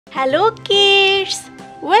Hello kids,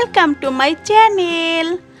 welcome to my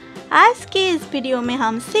channel. आज के इस वीडियो में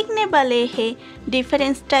हम सीखने वाले हैं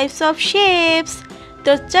डिफरेंट टाइप्स ऑफ शेप्स।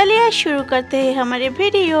 तो चलिए शुरू करते हैं हमारे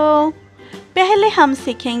वीडियो। पहले हम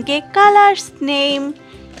सीखेंगे कलर्स नेम।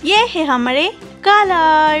 ये है हमारे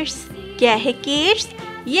कलर्स। क्या है किड्स?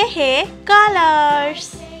 ये है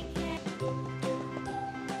colours.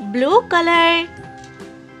 Blue colour,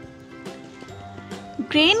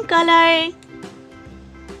 green colour,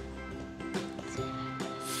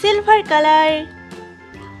 silver colour,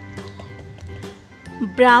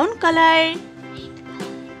 brown colour,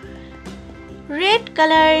 red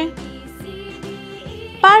colour,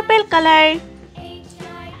 purple colour.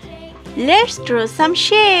 Let's draw some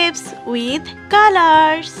shapes with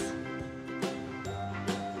colors.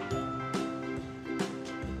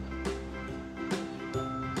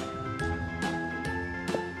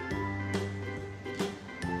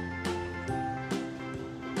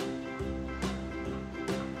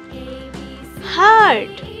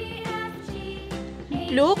 Heart,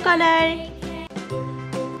 blue color,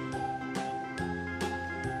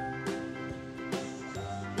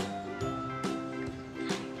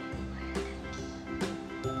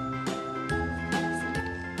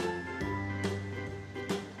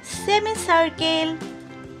 semicircle,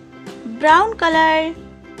 brown color,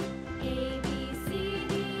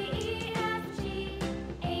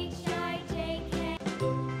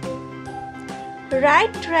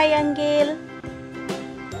 right triangle,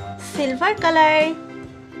 silver color,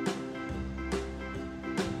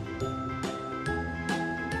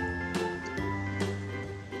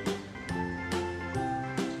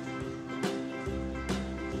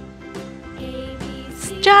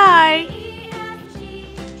 star,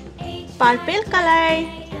 purple color,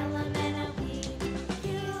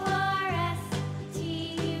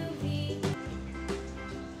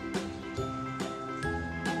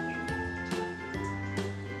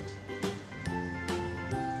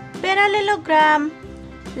 parallelogram.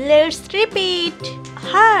 Let's repeat.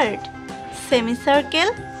 Heart,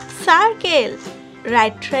 semicircle, circle,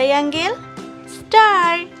 right triangle,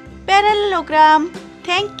 star, parallelogram.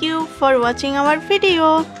 Thank you for watching our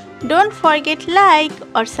video. Don't forget like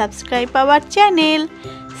or subscribe our channel.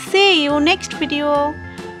 See you next video.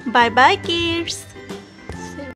 Bye bye kids.